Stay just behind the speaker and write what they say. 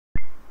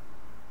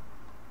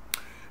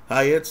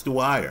Hi, it's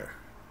Dwyer,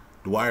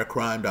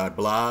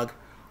 dwyercrime.blog,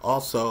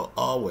 also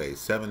always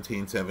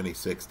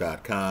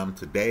 1776.com.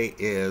 Today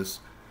is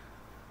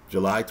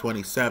July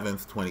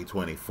 27th,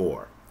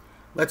 2024.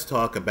 Let's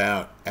talk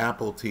about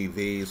Apple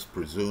TV's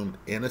presumed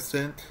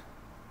innocent.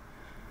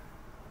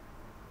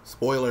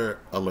 Spoiler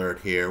alert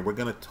here, we're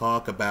going to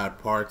talk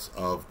about parts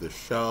of the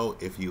show.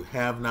 If you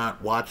have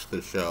not watched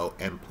the show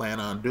and plan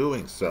on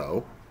doing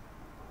so,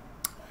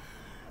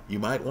 you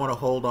might want to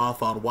hold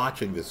off on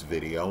watching this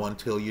video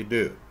until you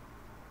do.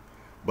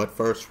 But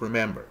first,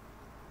 remember,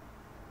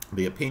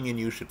 the opinion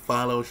you should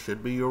follow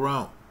should be your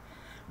own.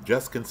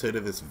 Just consider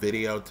this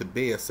video to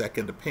be a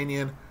second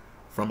opinion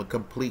from a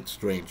complete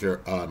stranger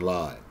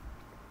online.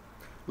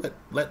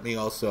 Let me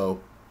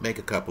also make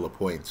a couple of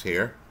points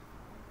here.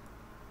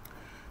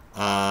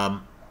 I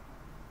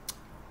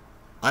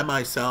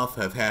myself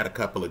have had a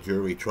couple of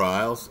jury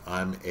trials.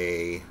 I'm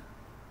a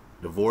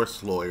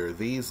divorce lawyer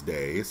these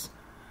days,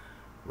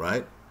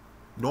 right?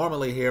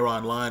 Normally here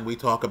online we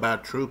talk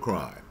about true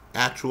crime,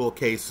 actual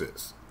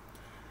cases.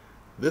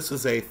 This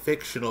is a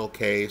fictional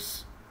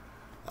case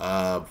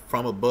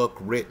from a book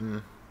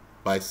written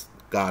by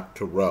Scott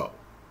Turow.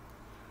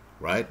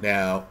 Right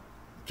now,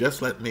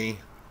 just let me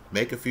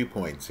make a few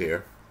points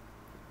here.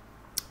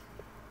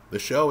 The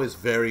show is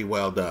very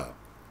well done.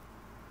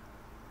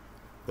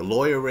 The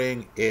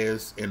lawyering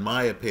is, in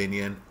my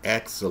opinion,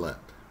 excellent.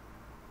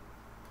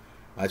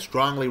 I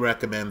strongly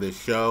recommend this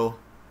show.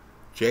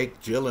 Jake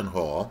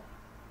Gyllenhaal,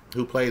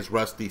 who plays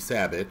Rusty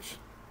Savage,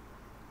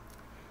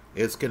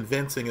 is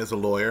convincing as a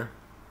lawyer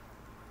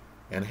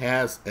and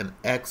has an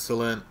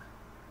excellent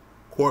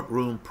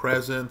courtroom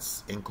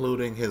presence,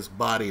 including his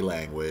body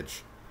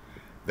language,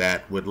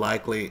 that would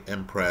likely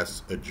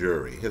impress a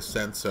jury. His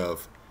sense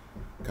of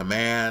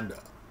command,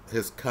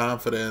 his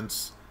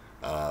confidence,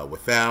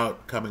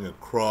 without coming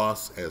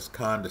across as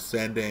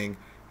condescending,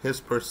 his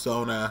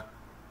persona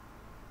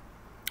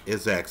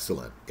is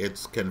excellent.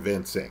 It's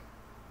convincing.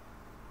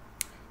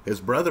 His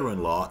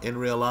brother-in-law in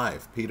real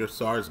life, Peter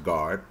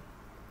Sarsgaard,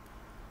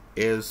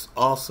 is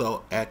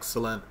also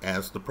excellent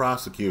as the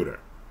prosecutor.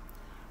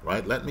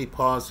 Right? Let me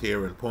pause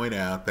here and point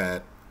out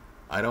that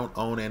I don't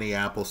own any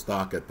Apple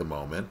stock at the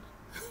moment.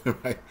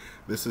 Right?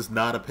 This is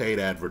not a paid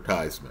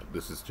advertisement.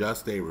 This is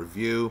just a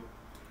review.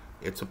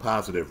 It's a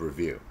positive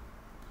review.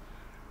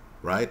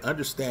 Right?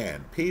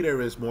 Understand, Peter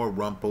is more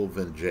rumple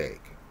than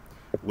Jake,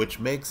 which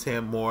makes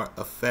him more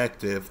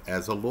effective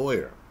as a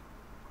lawyer.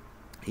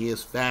 He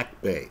is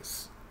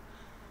fact-based.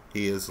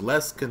 He is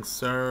less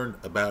concerned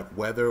about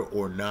whether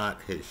or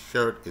not his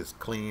shirt is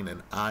clean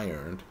and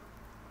ironed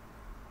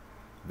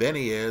than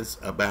he is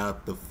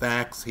about the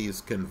facts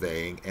he's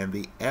conveying and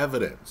the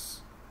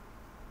evidence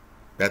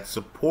that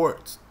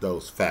supports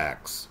those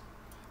facts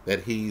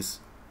that he's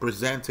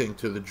presenting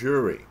to the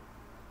jury.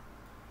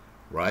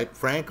 Right?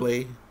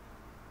 Frankly,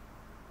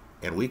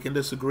 and we can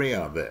disagree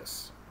on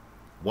this,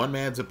 one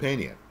man's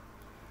opinion,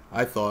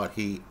 I thought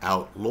he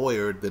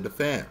out-lawyered the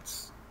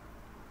defense.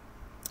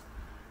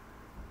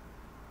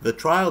 The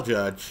trial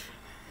judge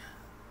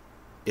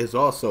is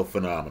also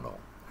phenomenal.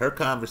 Her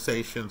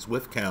conversations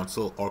with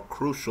counsel are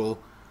crucial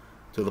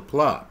to the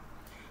plot.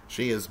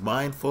 She is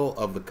mindful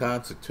of the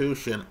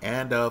Constitution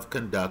and of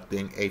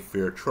conducting a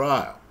fair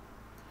trial.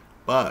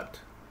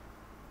 But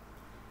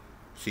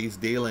she's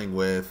dealing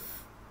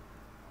with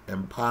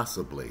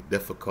impossibly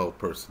difficult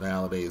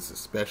personalities,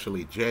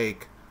 especially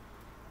Jake,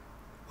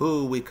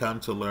 who we come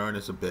to learn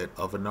is a bit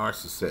of a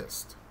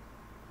narcissist.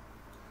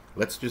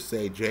 Let's just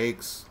say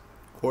Jake's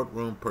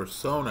courtroom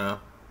persona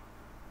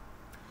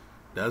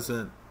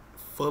doesn't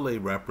fully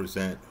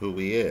represent who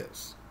he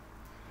is.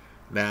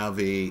 Now,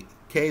 the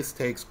case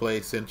takes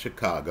place in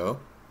Chicago,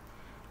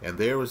 and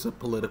there is a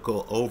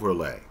political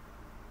overlay.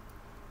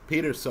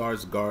 Peter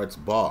Sarsgaard's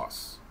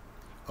boss,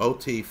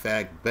 O.T.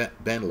 Fag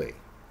Bentley,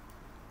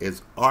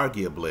 is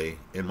arguably,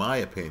 in my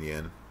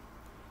opinion,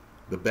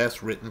 the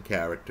best written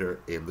character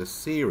in the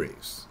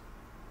series.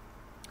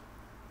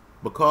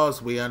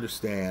 Because we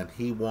understand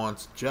he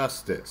wants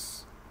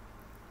justice,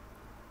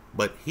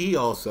 but he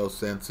also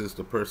senses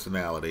the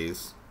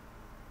personalities,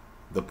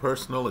 the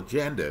personal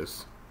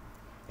agendas,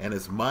 and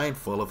is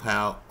mindful of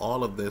how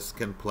all of this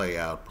can play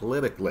out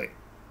politically.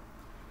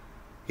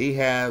 He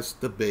has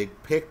the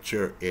big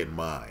picture in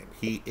mind.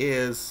 He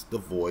is the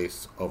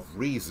voice of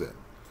reason.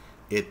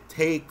 It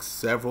takes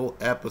several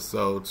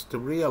episodes to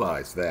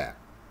realize that.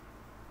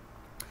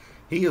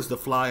 He is the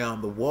fly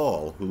on the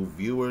wall who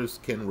viewers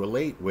can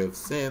relate with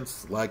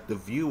since, like the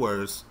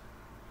viewers,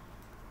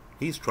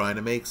 he's trying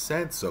to make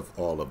sense of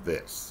all of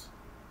this.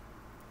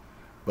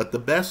 But the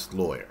best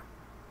lawyer,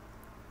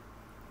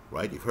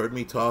 right? You've heard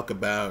me talk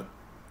about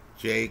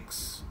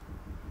Jake's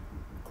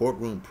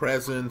courtroom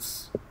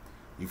presence.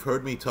 You've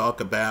heard me talk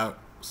about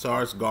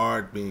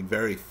Sarsgaard being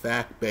very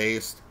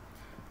fact-based.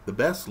 The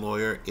best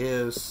lawyer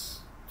is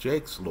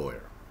Jake's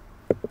lawyer,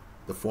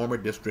 the former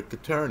district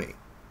attorney.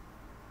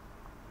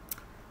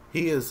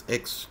 He is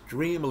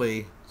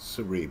extremely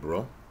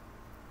cerebral.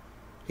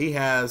 He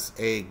has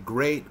a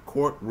great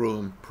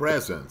courtroom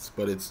presence,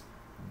 but it's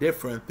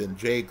different than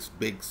Jake's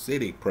big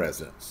city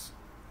presence,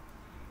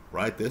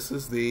 right? This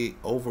is the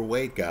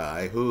overweight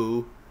guy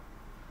who,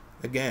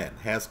 again,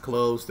 has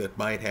clothes that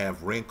might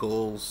have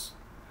wrinkles,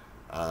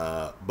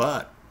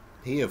 but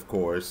he, of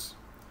course,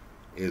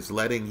 is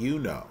letting you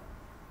know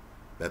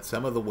that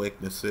some of the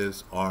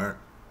weaknesses aren't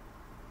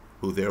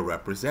who they're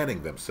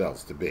representing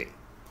themselves to be.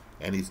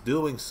 And he's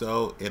doing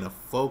so in a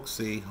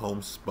folksy,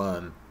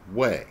 homespun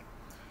way.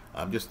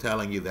 I'm just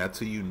telling you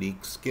that's a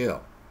unique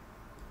skill.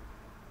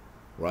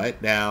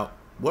 Right? Now,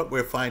 what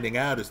we're finding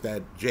out is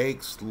that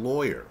Jake's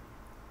lawyer,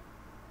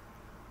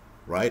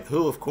 right,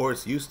 who of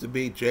course used to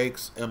be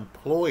Jake's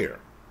employer,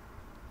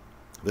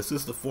 this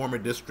is the former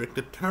district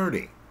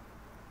attorney,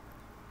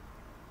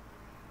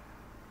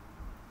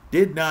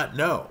 did not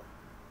know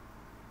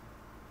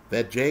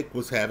that Jake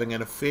was having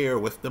an affair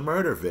with the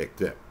murder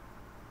victim.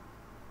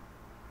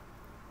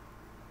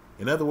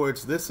 In other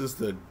words, this is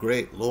the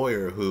great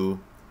lawyer who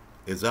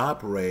is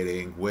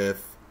operating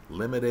with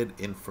limited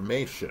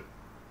information,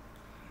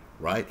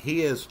 right?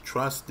 He is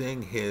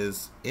trusting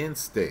his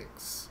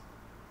instincts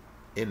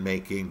in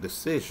making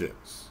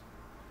decisions.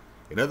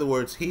 In other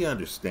words, he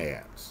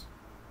understands.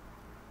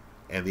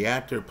 And the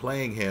actor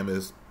playing him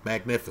is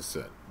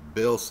magnificent.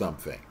 Bill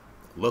something.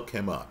 Look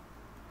him up.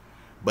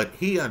 But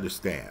he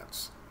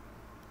understands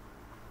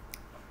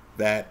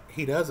that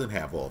he doesn't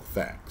have all the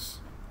facts.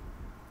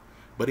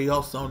 But he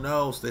also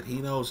knows that he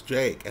knows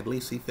Jake. At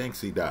least he thinks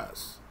he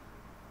does.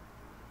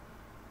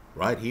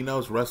 Right? He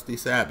knows Rusty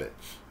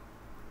Savage.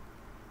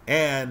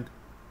 And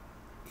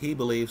he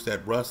believes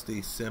that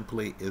Rusty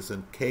simply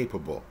isn't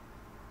capable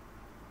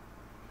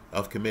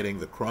of committing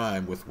the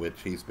crime with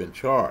which he's been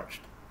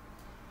charged.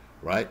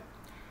 Right?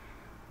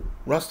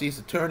 Rusty's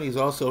attorney is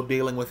also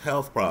dealing with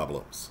health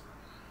problems.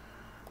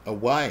 A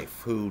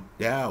wife who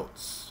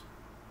doubts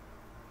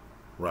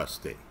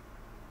Rusty.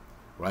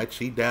 Right?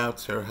 She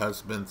doubts her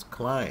husband's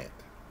client.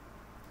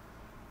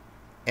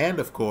 And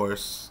of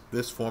course,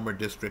 this former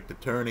district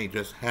attorney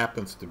just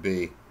happens to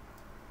be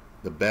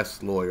the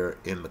best lawyer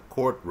in the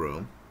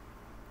courtroom,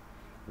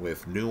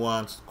 with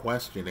nuanced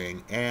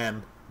questioning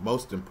and,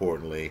 most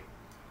importantly,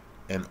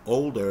 an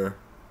older,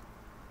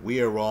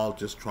 we are all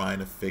just trying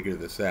to figure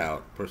this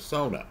out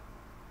persona.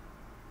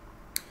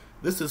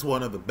 This is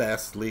one of the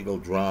best legal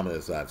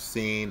dramas I've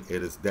seen.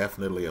 It is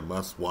definitely a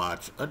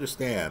must-watch.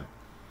 Understand,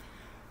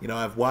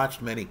 I've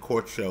watched many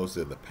court shows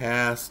in the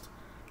past.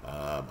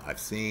 I've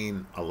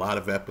seen a lot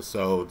of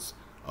episodes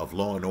of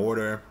Law and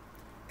Order,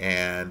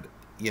 and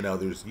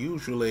there's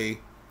usually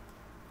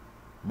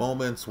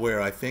moments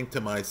where I think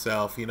to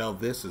myself,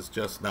 this is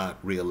just not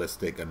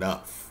realistic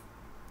enough.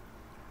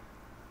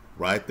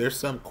 Right? There's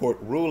some court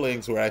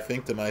rulings where I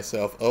think to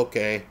myself,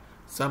 okay,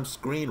 some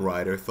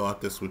screenwriter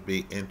thought this would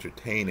be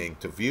entertaining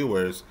to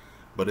viewers,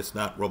 but it's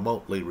not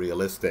remotely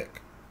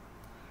realistic.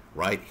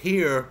 Right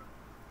here,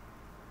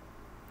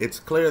 it's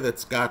clear that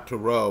Scott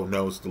Turow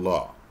knows the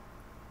law.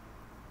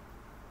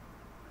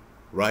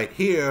 Right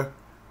here,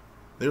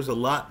 there's a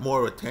lot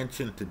more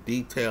attention to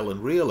detail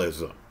and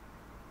realism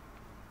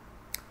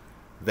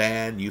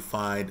than you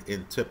find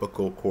in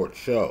typical court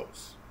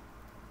shows.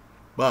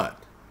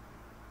 But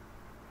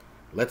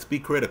let's be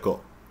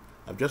critical.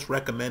 I've just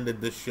recommended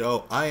this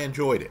show. I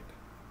enjoyed it.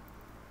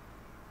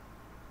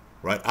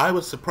 Right? I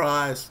was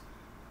surprised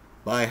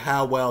by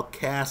how well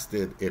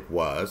casted it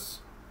was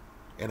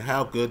and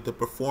how good the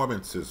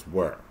performances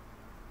were.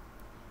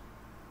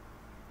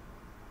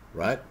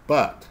 Right?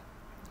 But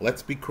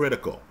let's be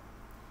critical.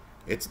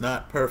 It's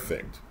not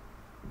perfect.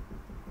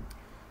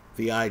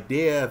 The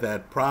idea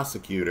that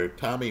prosecutor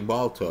Tommy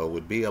Malto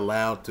would be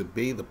allowed to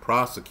be the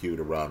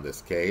prosecutor on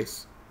this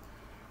case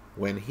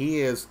when he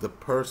is the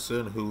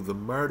person who the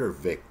murder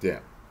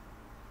victim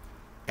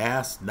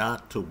asked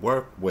not to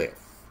work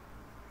with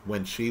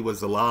when she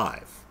was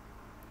alive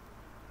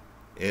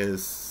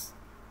is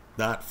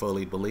not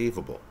fully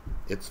believable.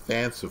 It's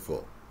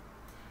fanciful.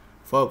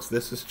 Folks,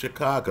 this is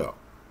Chicago.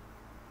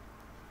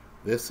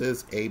 This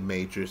is a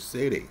major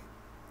city.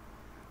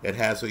 It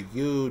has a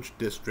huge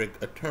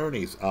district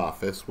attorney's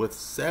office with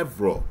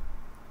several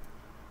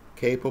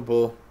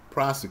capable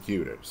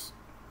prosecutors.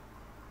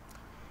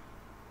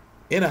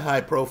 In a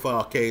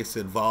high-profile case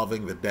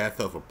involving the death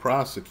of a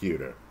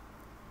prosecutor,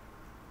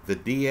 the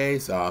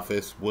DA's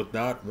office would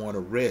not want to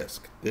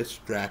risk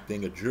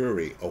distracting a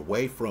jury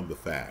away from the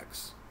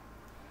facts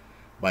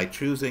by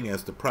choosing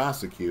as the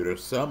prosecutor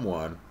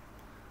someone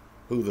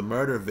who the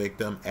murder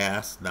victim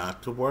asked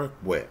not to work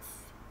with.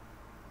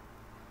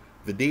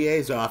 The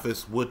DA's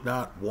office would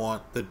not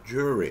want the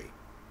jury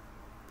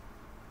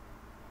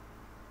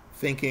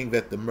thinking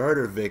that the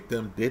murder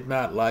victim did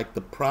not like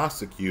the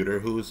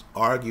prosecutor who was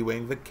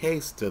arguing the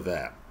case to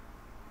them.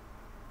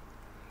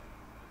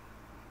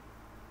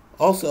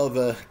 Also,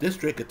 the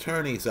district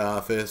attorney's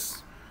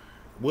office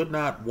would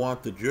not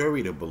want the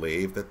jury to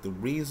believe that the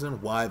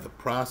reason why the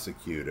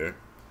prosecutor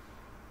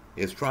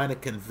is trying to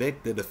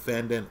convict the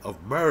defendant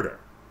of murder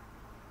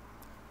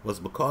was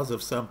because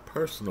of some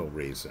personal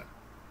reason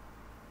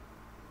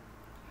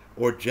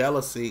or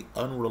jealousy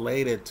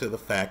unrelated to the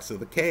facts of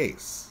the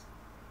case.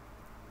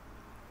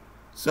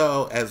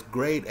 So, as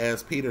great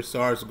as Peter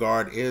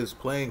Sarsgaard is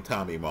playing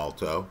Tommy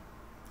Malto,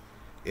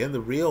 in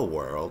the real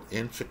world,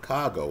 in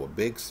Chicago, a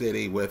big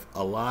city with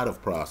a lot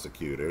of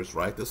prosecutors,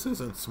 right? This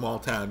isn't small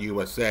town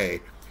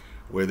USA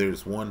where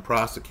there's one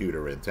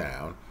prosecutor in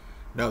town.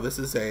 No, this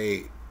is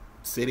a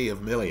city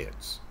of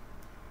millions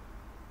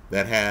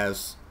that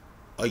has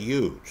a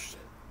huge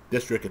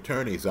district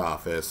attorney's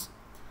office.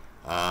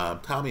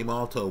 Tommy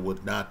Malto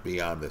would not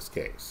be on this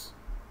case,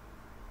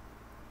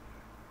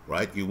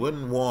 right? You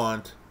wouldn't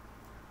want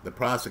the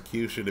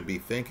prosecution to be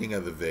thinking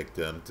of the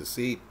victim, to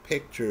see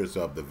pictures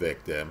of the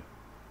victim,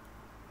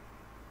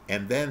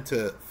 and then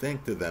to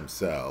think to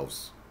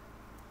themselves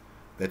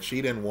that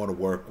she didn't want to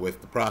work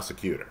with the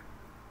prosecutor.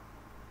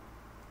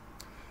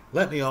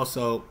 Let me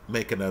also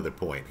make another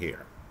point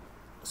here.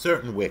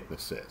 Certain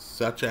witnesses,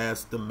 such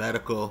as the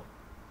medical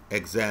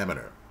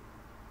examiner,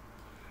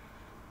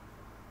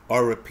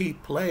 are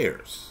repeat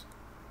players,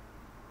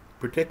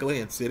 particularly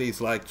in cities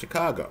like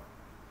Chicago.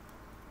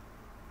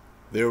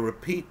 They're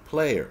repeat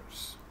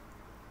players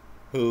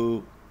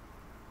who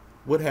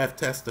would have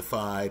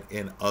testified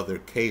in other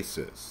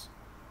cases,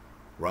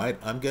 right?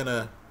 I'm going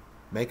to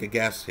make a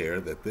guess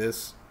here that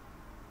this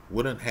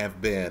wouldn't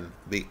have been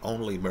the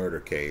only murder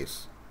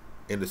case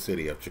in the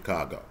city of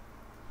Chicago,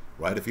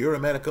 right? If you're a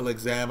medical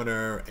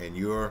examiner and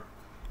you're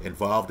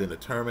involved in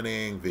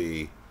determining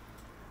the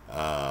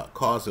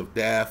cause of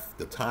death,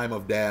 the time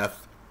of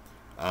death,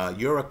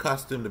 you're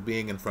accustomed to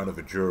being in front of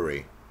a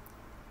jury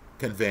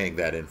conveying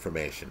that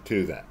information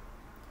to them.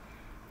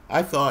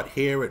 I thought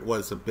here it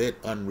was a bit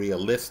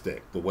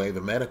unrealistic the way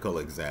the medical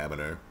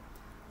examiner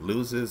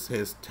loses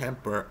his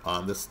temper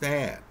on the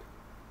stand.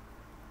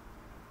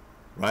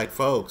 Right,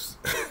 folks?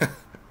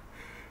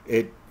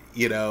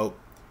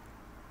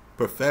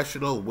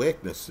 Professional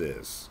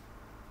witnesses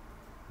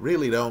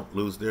really don't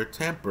lose their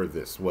temper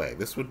this way.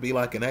 This would be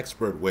like an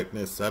expert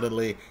witness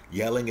suddenly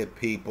yelling at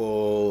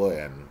people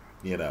and,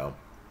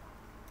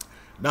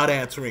 not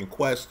answering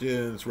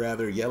questions,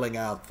 rather yelling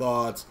out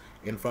thoughts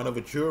in front of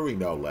a jury,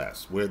 no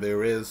less, where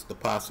there is the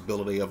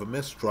possibility of a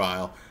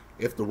mistrial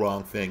if the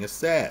wrong thing is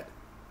said.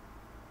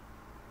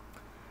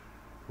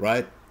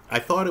 Right? I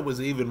thought it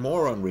was even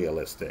more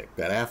unrealistic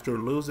that after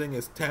losing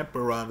his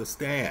temper on the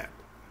stand,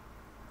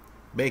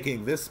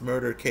 making this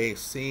murder case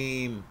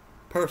seem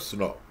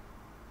personal,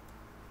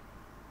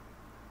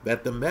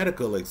 that the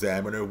medical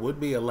examiner would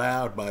be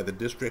allowed by the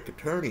district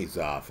attorney's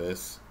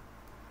office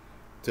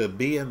to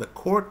be in the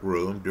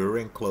courtroom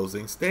during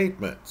closing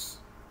statements.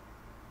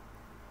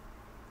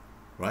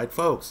 Right,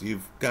 folks?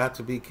 You've got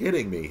to be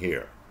kidding me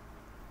here.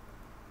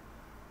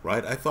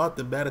 Right? I thought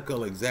the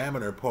medical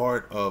examiner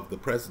part of the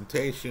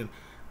presentation,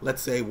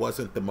 let's say,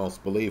 wasn't the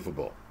most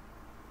believable.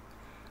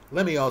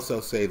 Let me also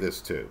say this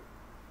too.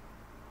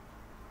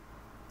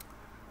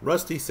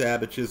 Rusty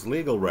Sabich's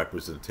legal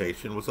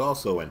representation was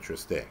also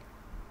interesting.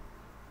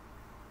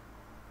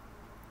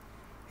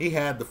 He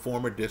had the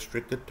former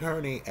district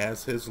attorney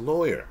as his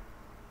lawyer.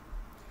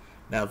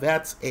 Now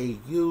that's a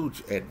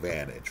huge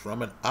advantage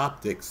from an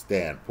optics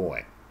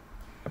standpoint,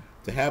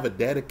 to have a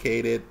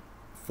dedicated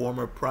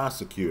former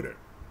prosecutor,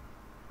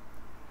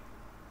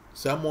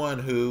 someone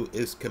who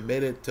is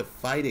committed to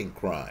fighting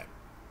crime,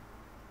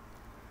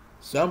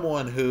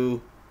 someone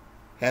who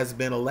has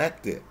been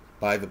elected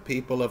by the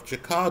people of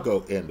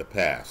Chicago in the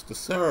past to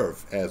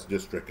serve as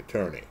district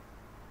attorney,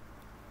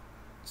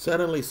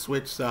 suddenly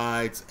switch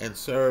sides and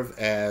serve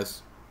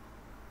as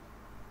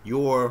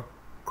your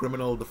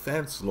criminal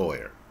defense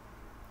lawyer,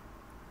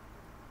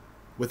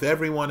 with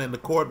everyone in the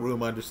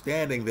courtroom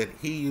understanding that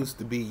he used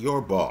to be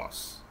your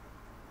boss,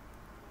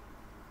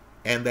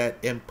 and that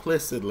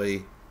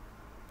implicitly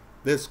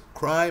this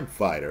crime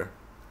fighter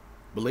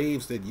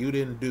believes that you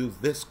didn't do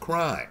this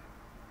crime.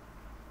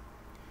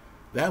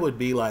 That would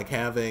be like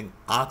having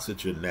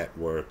Oxygen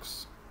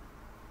Network's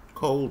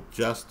cold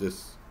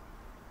justice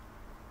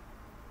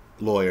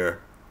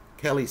lawyer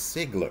Kelly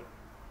Sigler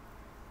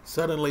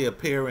suddenly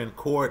appear in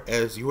court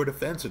as your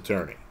defense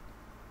attorney,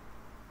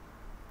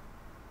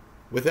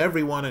 with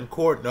everyone in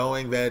court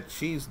knowing that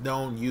she's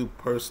known you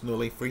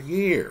personally for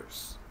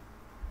years.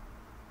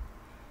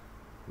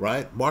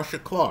 Right? Marcia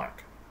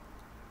Clark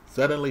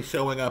suddenly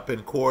showing up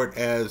in court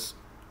as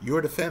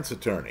your defense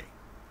attorney.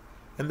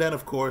 And then,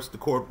 of course, the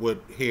court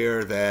would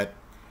hear that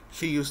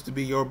she used to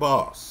be your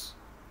boss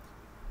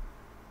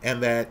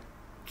and that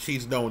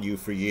she's known you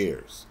for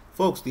years.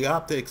 Folks, the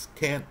optics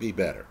can't be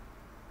better.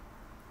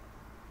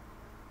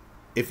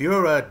 If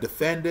you're a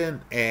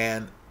defendant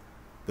and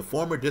the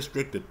former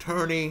district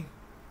attorney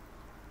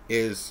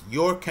is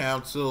your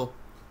counsel,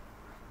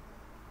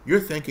 you're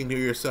thinking to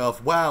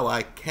yourself, wow,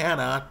 I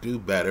cannot do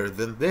better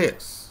than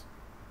this.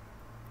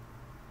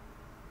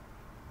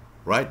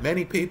 Right?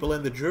 Many people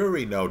in the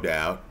jury, no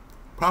doubt,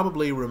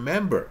 probably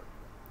remember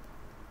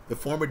the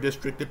former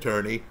district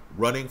attorney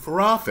running for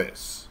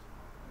office.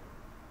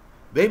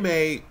 They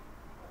may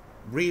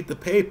read the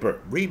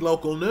paper, read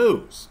local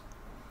news,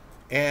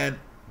 and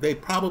they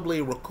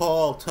probably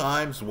recall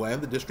times when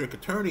the district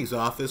attorney's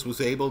office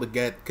was able to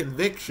get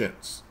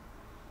convictions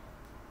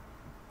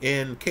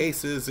in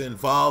cases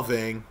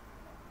involving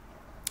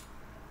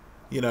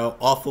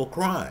awful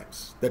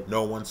crimes that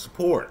no one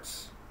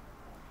supports,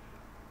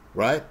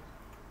 right?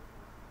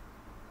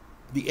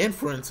 The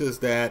inference is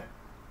that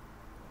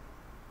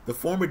the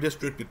former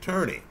district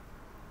attorney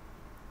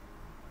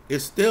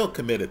is still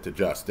committed to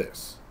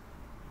justice,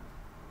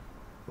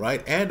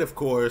 right? And of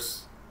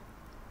course,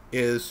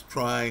 is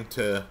trying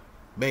to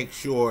make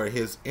sure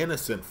his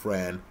innocent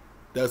friend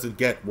doesn't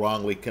get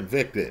wrongly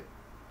convicted.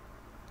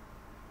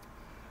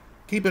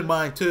 Keep in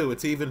mind, too,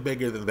 it's even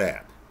bigger than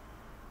that.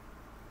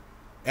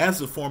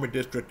 As a former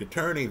district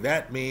attorney,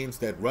 that means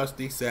that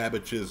Rusty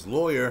Sabich's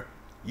lawyer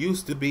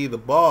used to be the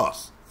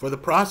boss for the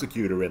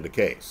prosecutor in the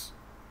case,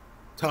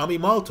 Tommy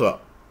Malto.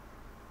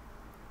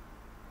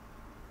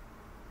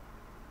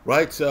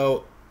 Right?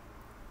 So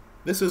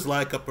this is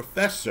like a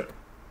professor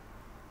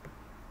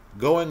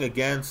going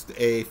against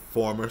a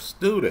former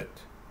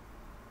student.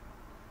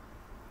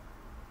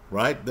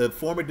 Right? The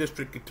former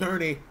district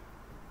attorney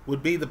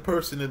would be the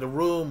person in the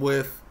room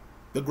with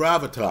the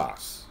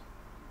gravitas.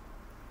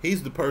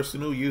 He's the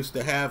person who used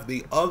to have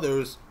the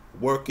others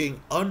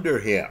working under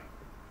him,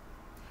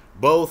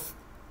 both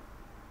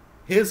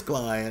his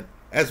client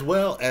as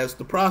well as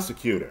the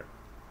prosecutor.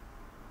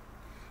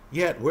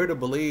 Yet we're to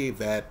believe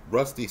that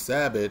Rusty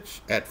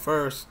Sabich at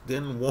first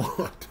didn't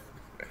want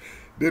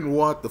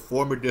the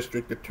former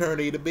district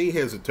attorney to be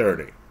his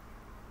attorney.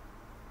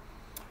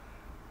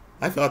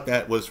 I thought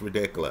that was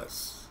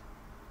ridiculous.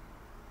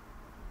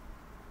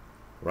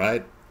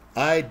 Right?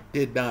 I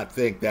did not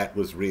think that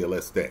was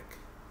realistic.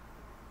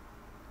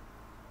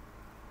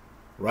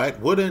 Right?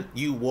 Wouldn't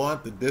you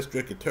want the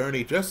district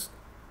attorney just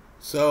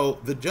so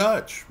the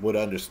judge would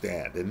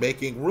understand in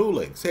making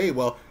rulings? Hey,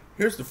 well,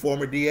 here's the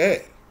former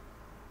DA.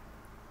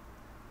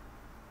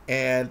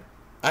 And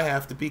I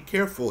have to be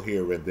careful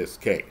here in this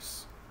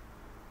case.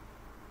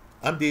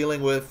 I'm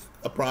dealing with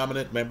a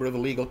prominent member of the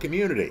legal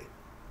community.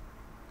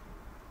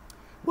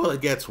 Well,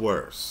 it gets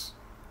worse.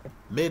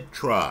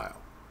 Mid-trial.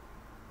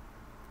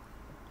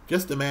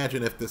 Just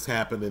imagine if this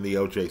happened in the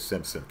O.J.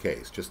 Simpson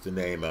case, just to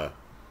name a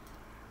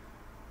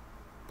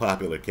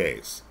popular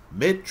case.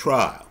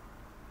 Mid-trial.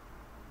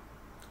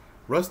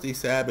 Rusty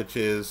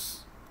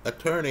Sabich's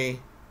attorney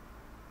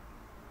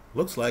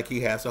looks like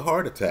he has a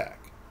heart attack.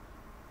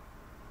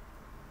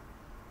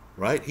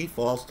 Right? He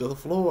falls to the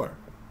floor.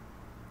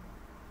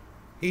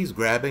 He's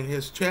grabbing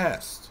his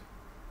chest.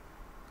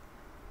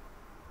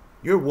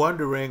 You're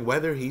wondering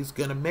whether he's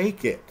going to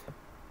make it.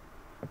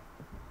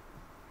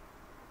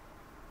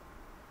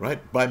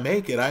 Right? By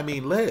make it, I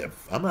mean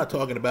live. I'm not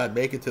talking about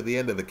make it to the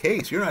end of the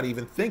case. You're not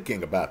even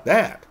thinking about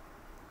that.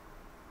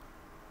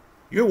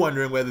 You're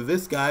wondering whether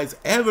this guy's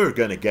ever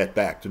going to get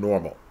back to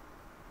normal.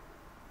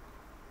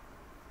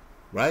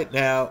 Right?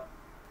 Now,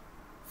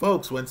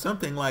 folks, when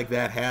something like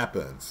that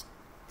happens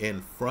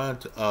in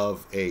front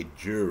of a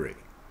jury,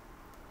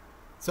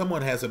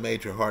 someone has a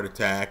major heart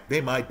attack,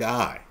 they might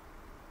die.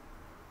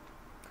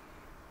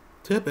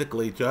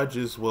 Typically,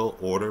 judges will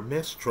order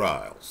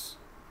mistrials.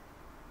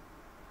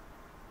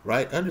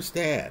 Right?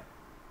 Understand,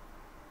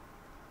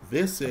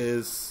 this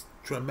is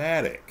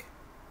traumatic.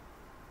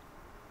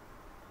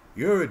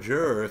 You're a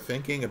juror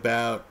thinking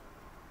about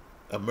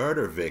a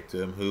murder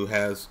victim who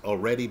has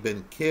already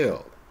been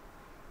killed.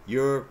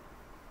 You're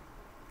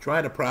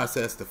trying to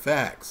process the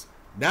facts.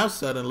 Now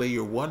suddenly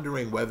you're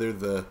wondering whether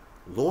the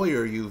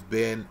lawyer you've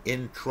been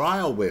in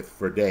trial with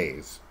for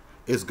days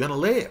is going to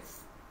live.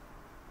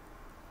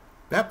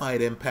 That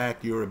might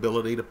impact your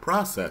ability to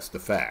process the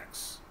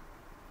facts.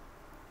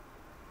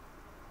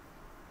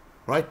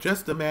 Right?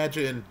 Just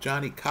imagine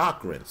Johnny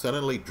Cochran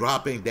suddenly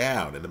dropping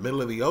down in the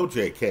middle of the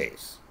O.J.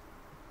 case,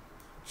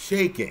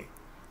 shaking,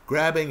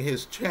 grabbing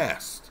his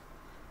chest,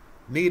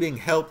 needing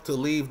help to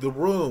leave the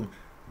room.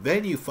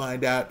 Then you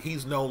find out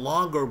he's no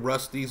longer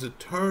Rusty's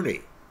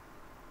attorney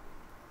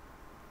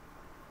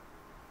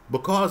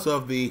because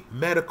of the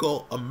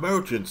medical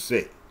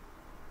emergency.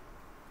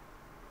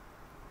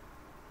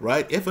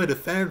 Right? If a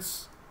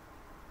defense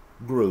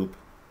group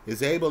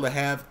is able to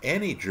have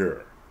any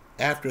juror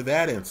after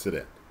that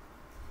incident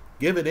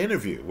give an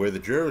interview where the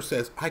juror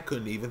says, I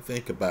couldn't even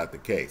think about the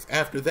case.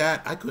 After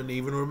that, I couldn't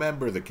even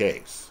remember the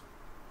case.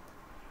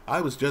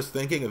 I was just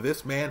thinking of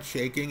this man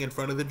shaking in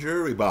front of the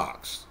jury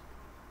box.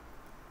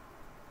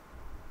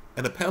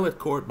 An appellate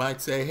court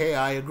might say, hey,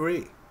 I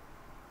agree.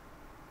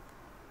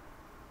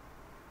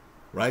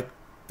 Right?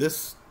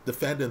 This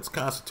defendant's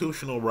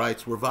constitutional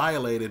rights were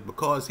violated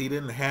because he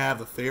didn't have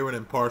a fair and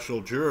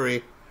impartial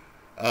jury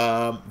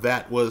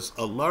that was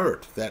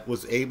alert, that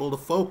was able to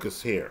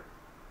focus here.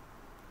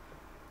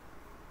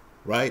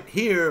 Right?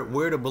 Here,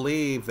 we're to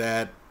believe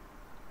that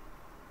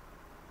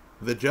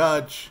the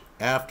judge,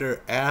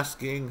 after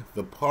asking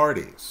the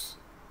parties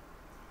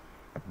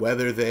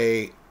whether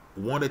they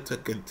wanted to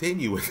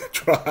continue with the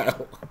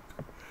trial,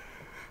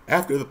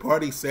 after the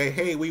parties say,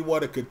 hey, we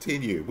want to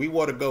continue, we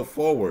want to go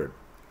forward,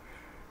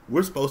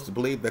 we're supposed to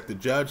believe that the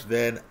judge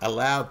then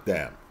allowed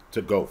them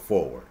to go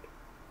forward.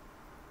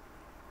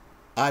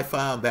 I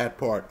found that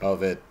part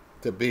of it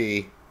to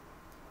be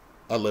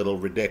a little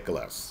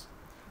ridiculous.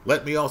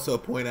 Let me also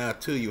point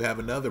out, too, you have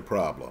another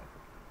problem.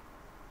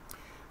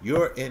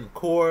 You're in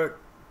court.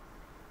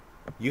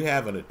 You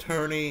have an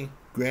attorney.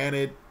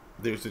 Granted,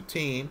 there's a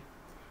team,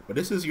 but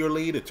this is your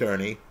lead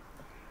attorney.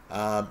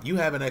 You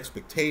have an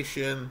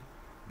expectation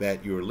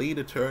that your lead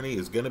attorney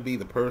is going to be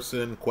the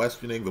person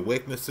questioning the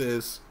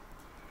witnesses.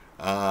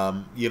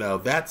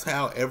 That's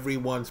how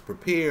everyone's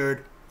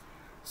prepared.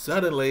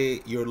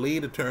 Suddenly, your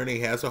lead attorney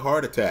has a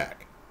heart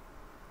attack.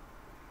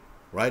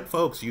 Right,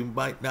 folks? You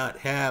might not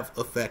have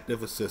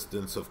effective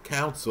assistance of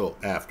counsel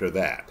after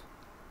that.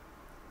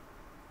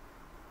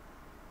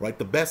 Right?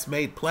 The best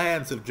made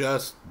plans have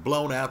just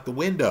blown out the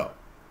window.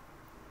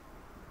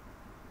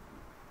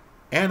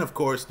 And, of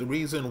course, the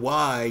reason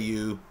why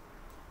you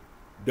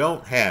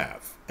don't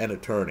have an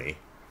attorney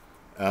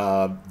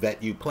that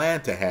you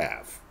plan to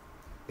have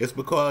is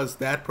because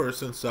that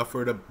person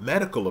suffered a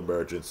medical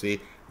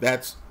emergency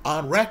that's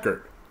on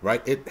record,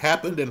 right? It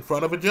happened in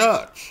front of a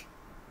judge.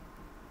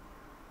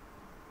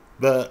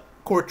 The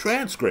court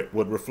transcript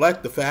would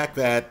reflect the fact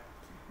that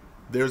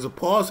there's a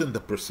pause in the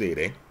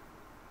proceeding.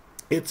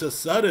 It's a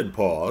sudden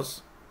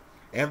pause,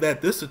 and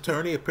that this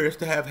attorney appears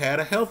to have had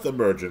a health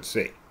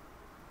emergency.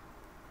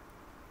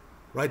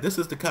 Right? This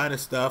is the kind of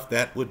stuff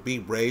that would be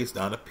raised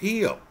on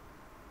appeal.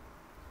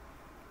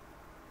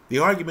 The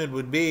argument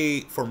would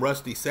be from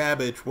Rusty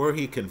Savage, were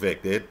he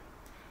convicted,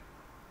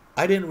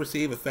 I didn't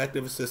receive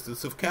effective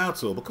assistance of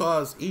counsel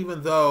because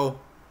even though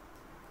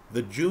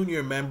the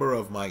junior member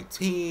of my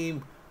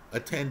team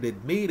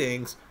attended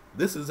meetings,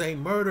 this is a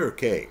murder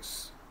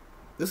case.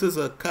 This is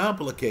a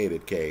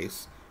complicated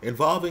case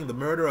involving the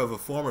murder of a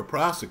former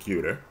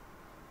prosecutor,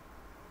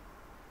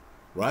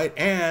 right?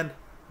 And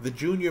the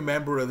junior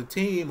member of the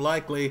team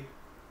likely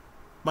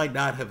might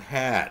not have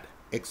had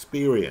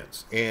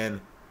experience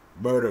in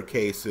murder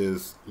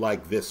cases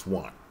like this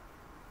one.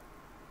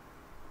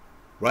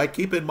 Right?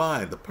 Keep in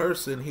mind, the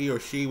person he or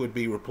she would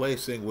be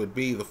replacing would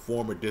be the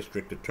former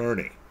district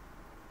attorney.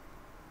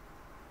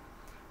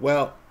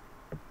 Well,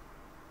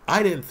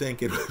 I didn't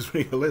think it was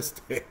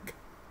realistic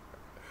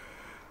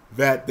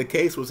that the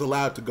case was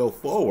allowed to go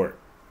forward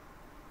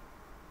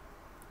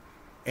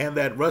and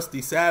that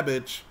Rusty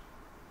Savage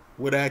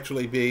would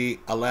actually be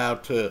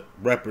allowed to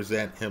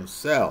represent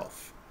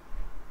himself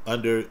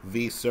under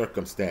these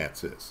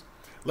circumstances.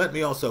 Let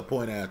me also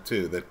point out,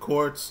 too, that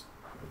courts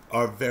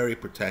are very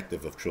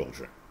protective of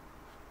children.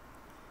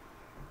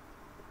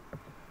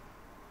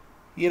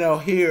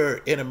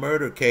 Here in a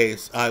murder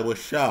case, I was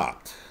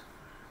shocked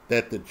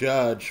that the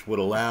judge would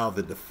allow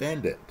the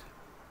defendant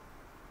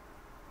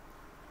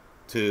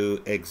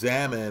to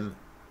examine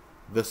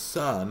the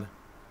son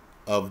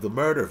of the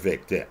murder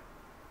victim.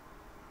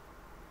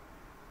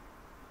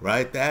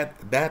 Right?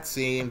 That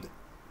seemed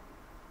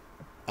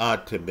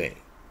odd to me.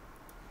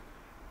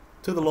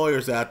 To the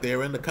lawyers out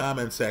there in the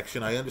comment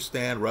section, I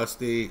understand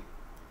Rusty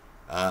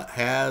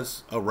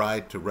has a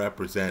right to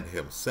represent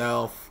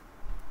himself.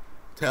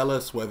 Tell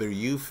us whether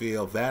you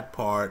feel that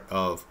part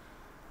of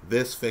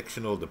this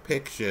fictional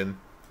depiction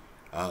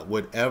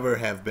would ever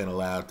have been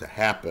allowed to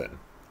happen.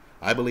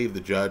 I believe the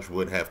judge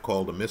would have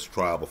called a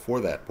mistrial before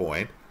that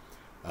point.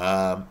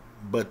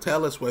 But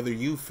tell us whether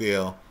you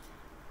feel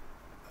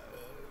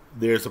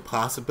there's a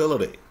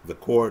possibility the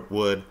court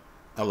would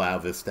allow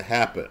this to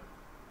happen.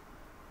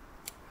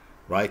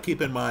 Right?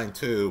 Keep in mind,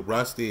 too,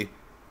 Rusty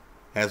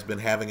has been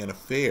having an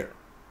affair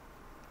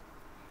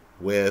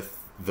with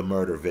the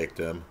murder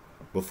victim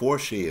before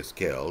she is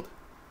killed.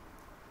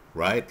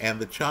 Right? And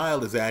the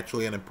child is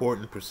actually an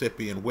important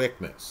precipient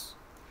witness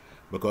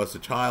because the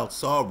child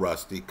saw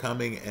Rusty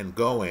coming and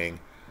going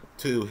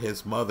to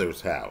his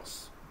mother's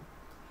house.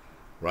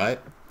 Right?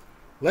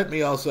 Let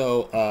me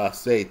also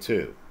say,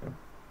 too,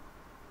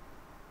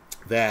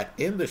 that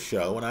in the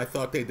show, and I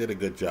thought they did a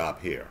good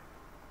job here,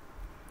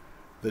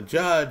 the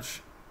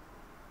judge,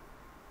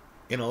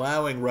 in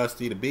allowing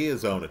Rusty to be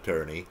his own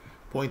attorney,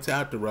 points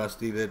out to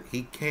Rusty that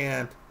he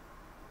can't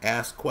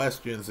ask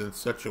questions in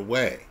such a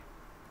way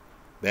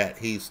that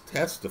he's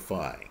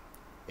testifying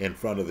in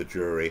front of the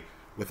jury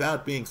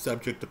without being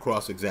subject to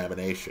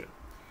cross-examination,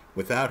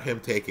 without him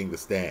taking the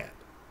stand.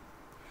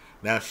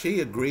 Now, she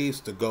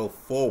agrees to go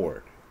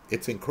forward.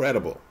 It's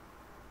incredible.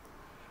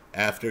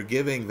 After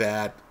giving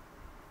that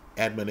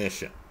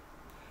admonition,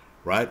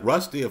 right?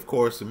 Rusty, of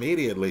course,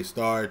 immediately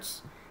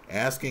starts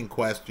asking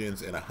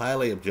questions in a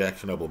highly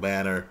objectionable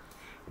manner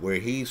where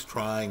he's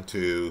trying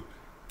to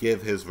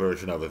give his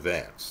version of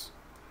events.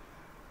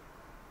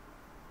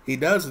 He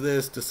does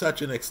this to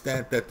such an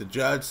extent that the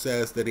judge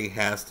says that he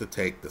has to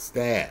take the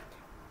stand.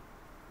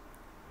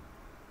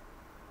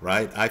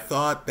 Right? I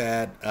thought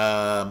that,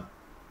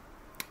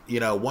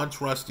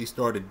 once Rusty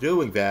started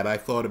doing that, I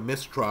thought a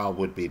mistrial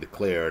would be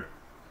declared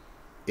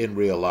in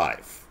real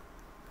life.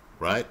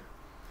 Right?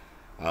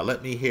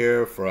 Let me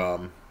hear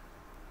from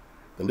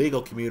the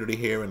legal community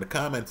here in the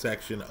comment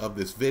section of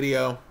this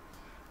video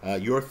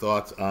your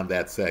thoughts on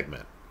that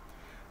segment.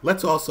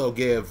 Let's also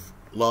give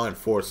law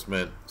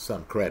enforcement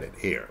some credit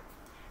here.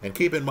 And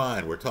keep in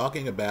mind, we're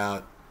talking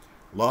about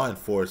law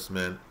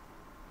enforcement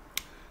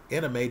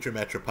in a major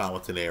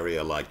metropolitan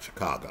area like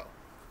Chicago.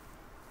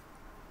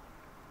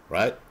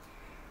 Right?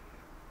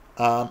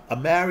 A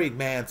married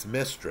man's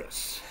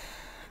mistress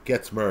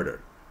gets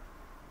murdered.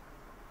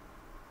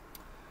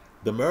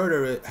 The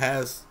murder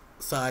has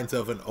signs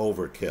of an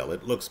overkill.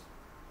 It looks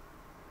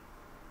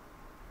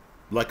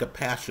like a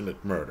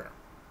passionate murder.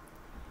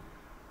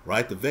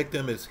 Right? The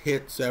victim is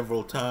hit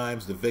several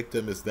times. The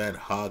victim is then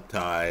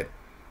hogtied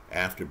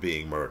after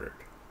being murdered.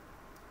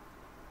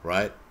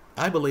 Right?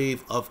 I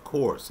believe, of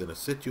course, in a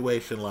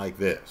situation like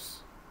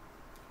this,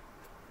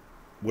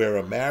 where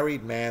a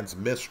married man's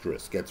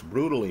mistress gets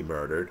brutally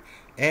murdered,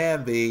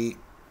 and the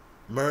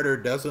murder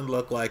doesn't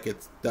look like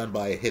it's done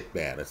by a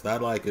hitman. It's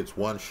not like it's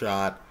one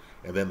shot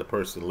and then the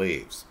person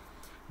leaves.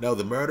 No,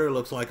 the murder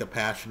looks like a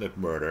passionate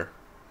murder.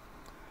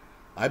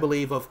 I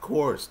believe, of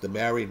course, the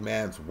married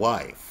man's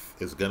wife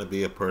is going to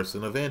be a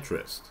person of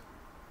interest.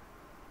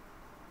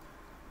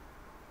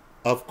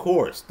 Of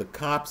course, the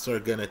cops are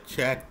going to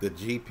check the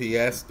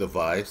GPS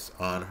device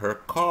on her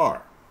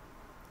car.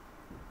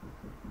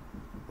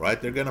 Right?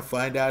 They're going to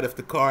find out if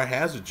the car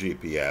has a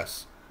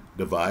GPS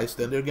device,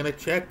 then they're going to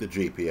check the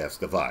GPS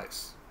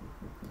device.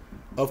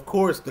 Of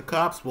course, the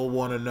cops will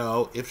want to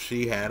know if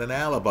she had an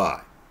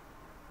alibi.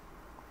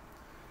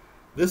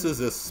 This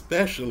is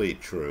especially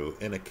true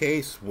in a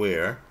case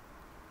where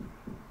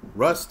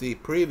Rusty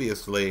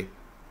previously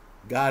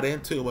got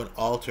into an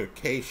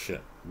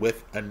altercation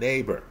with a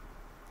neighbor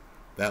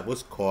that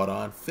was caught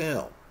on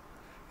film.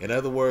 In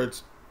other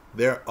words,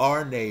 there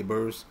are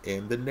neighbors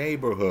in the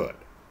neighborhood.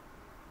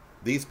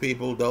 These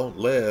people don't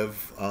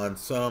live on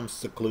some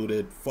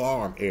secluded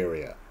farm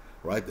area,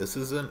 right? This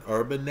is an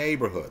urban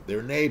neighborhood.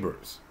 They're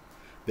neighbors.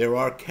 There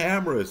are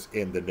cameras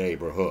in the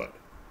neighborhood,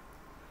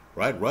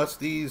 right?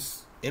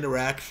 Rusty's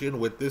interaction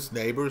with this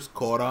neighbor is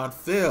caught on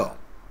film,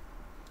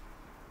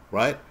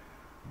 right?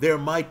 There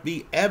might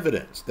be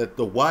evidence that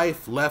the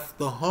wife left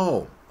the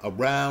home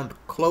around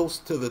close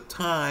to the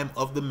time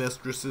of the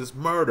mistress's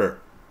murder.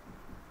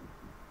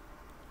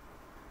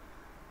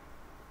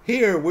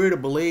 Here, we're to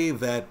believe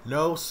that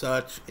no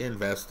such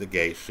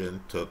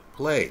investigation took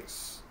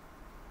place.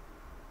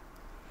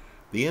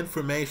 The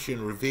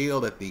information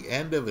revealed at the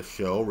end of the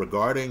show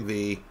regarding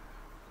the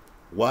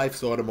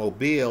wife's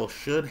automobile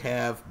should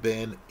have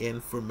been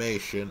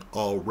information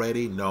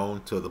already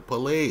known to the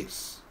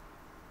police.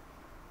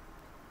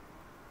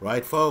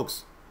 Right,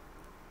 folks?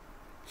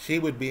 She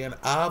would be an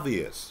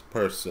obvious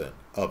person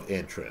of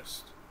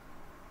interest.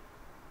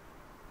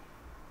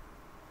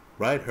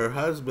 Right? Her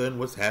husband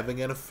was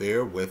having an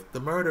affair with the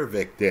murder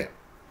victim.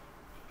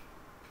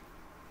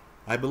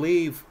 I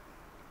believe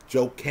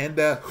Joe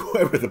Kenda,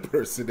 whoever the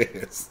person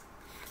is,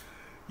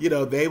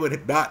 they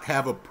would not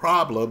have a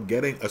problem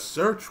getting a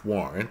search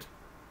warrant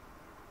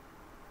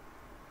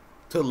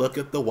to look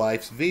at the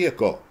wife's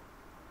vehicle.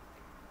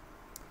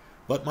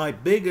 But my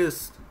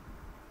biggest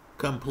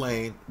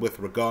complaint with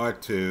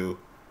regard to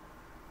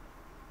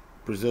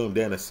presumed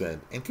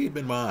innocent, and keep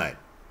in mind,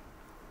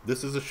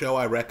 this is a show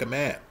I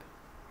recommend.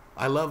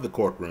 I love the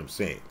courtroom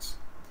scenes.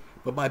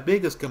 But my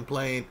biggest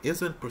complaint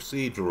isn't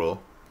procedural,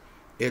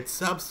 it's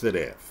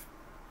substantive.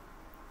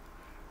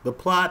 The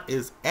plot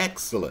is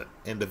excellent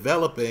in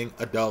developing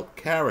adult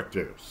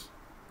characters.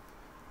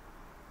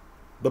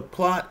 The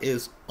plot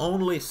is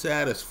only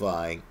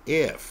satisfying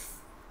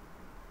if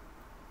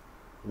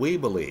we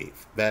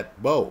believe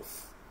that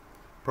both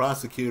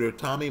prosecutor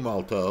Tommy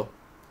Malto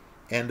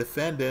and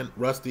defendant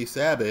Rusty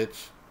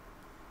Savage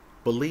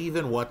believe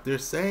in what they're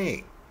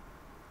saying.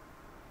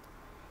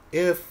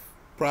 If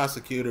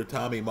prosecutor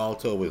Tommy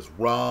Malto is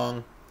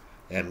wrong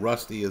and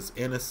Rusty is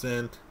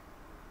innocent,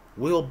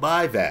 we'll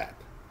buy that.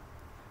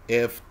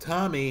 If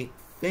Tommy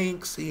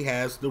thinks he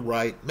has the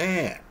right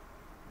man,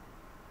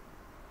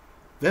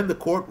 then the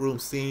courtroom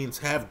scenes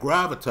have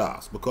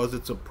gravitas because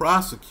it's a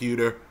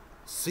prosecutor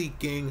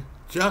seeking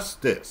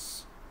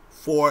justice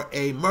for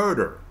a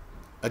murder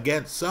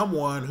against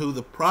someone who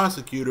the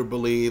prosecutor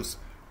believes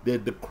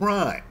did the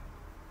crime.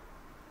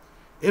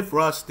 If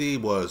Rusty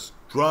was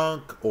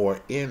drunk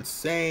or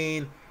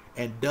insane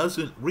and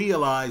doesn't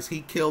realize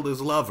he killed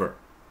his lover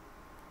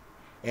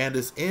and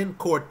is in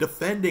court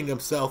defending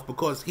himself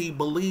because he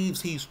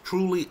believes he's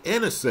truly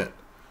innocent,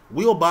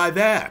 we'll buy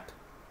that.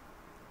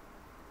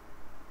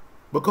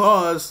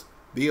 Because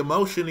the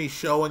emotion he's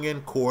showing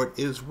in court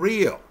is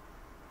real.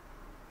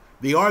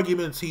 The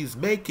arguments he's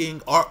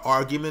making are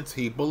arguments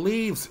he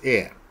believes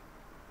in.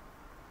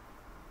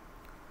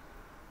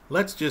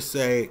 Let's just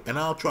say, and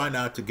I'll try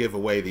not to give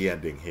away the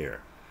ending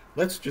here.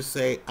 Let's just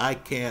say I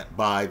can't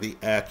buy the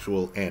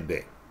actual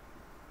ending.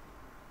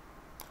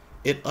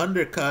 It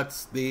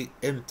undercuts the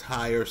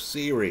entire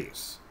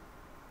series.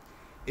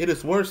 It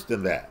is worse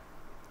than that.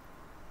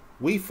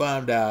 We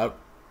found out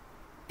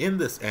in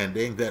this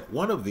ending that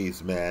one of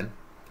these men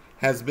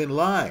has been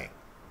lying,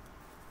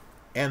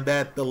 and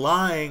that the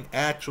lying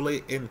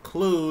actually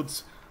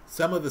includes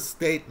some of the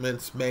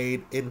statements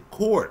made in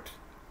court.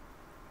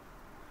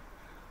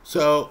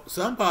 So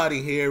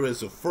somebody here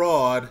is a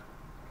fraud,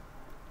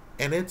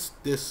 and it's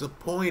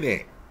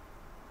disappointing.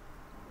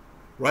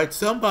 Right?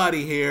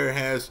 Somebody here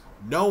has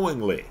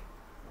knowingly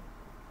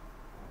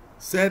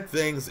said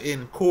things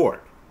in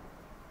court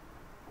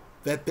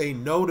that they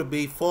know to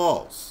be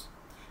false.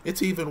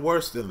 It's even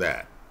worse than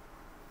that.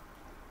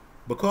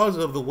 Because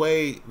of the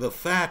way the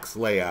facts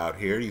lay out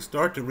here, you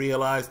start to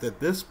realize that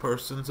this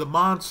person's a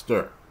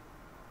monster.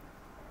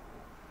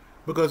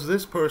 Because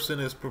this person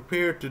is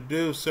prepared to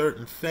do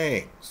certain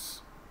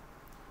things,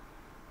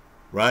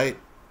 right,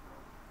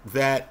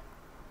 that,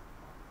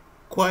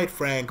 quite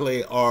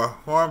frankly, are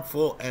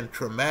harmful and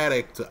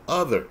traumatic to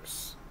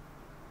others,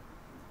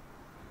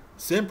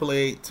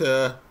 simply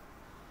to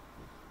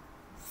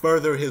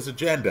further his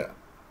agenda,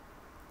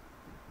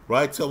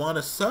 right? So on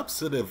a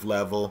substantive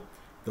level,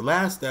 the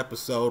last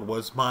episode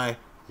was my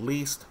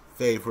least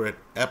favorite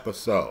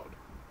episode,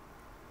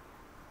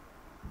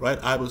 right?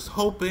 I was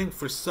hoping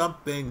for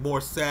something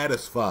more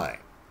satisfying.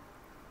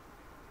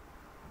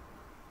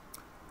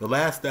 The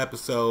last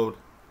episode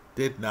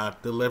did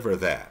not deliver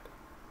that.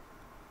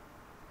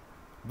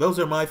 Those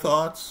are my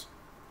thoughts.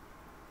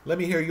 Let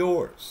me hear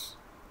yours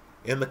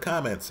in the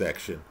comment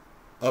section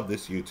of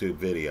this YouTube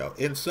video.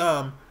 In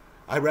sum,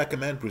 I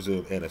recommend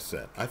Presumed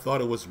Innocent. I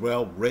thought it was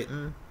well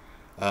written.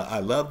 I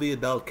love the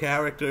adult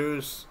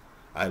characters.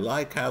 I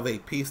like how they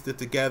pieced it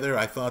together.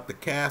 I thought the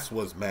cast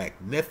was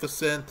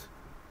magnificent.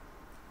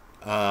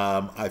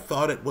 I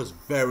thought it was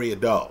very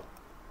adult.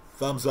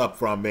 Thumbs up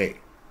from me.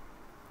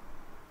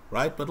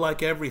 Right? But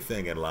like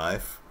everything in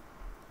life,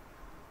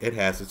 it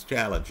has its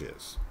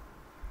challenges.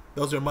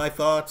 Those are my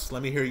thoughts.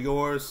 Let me hear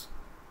yours.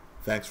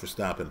 Thanks for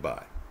stopping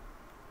by.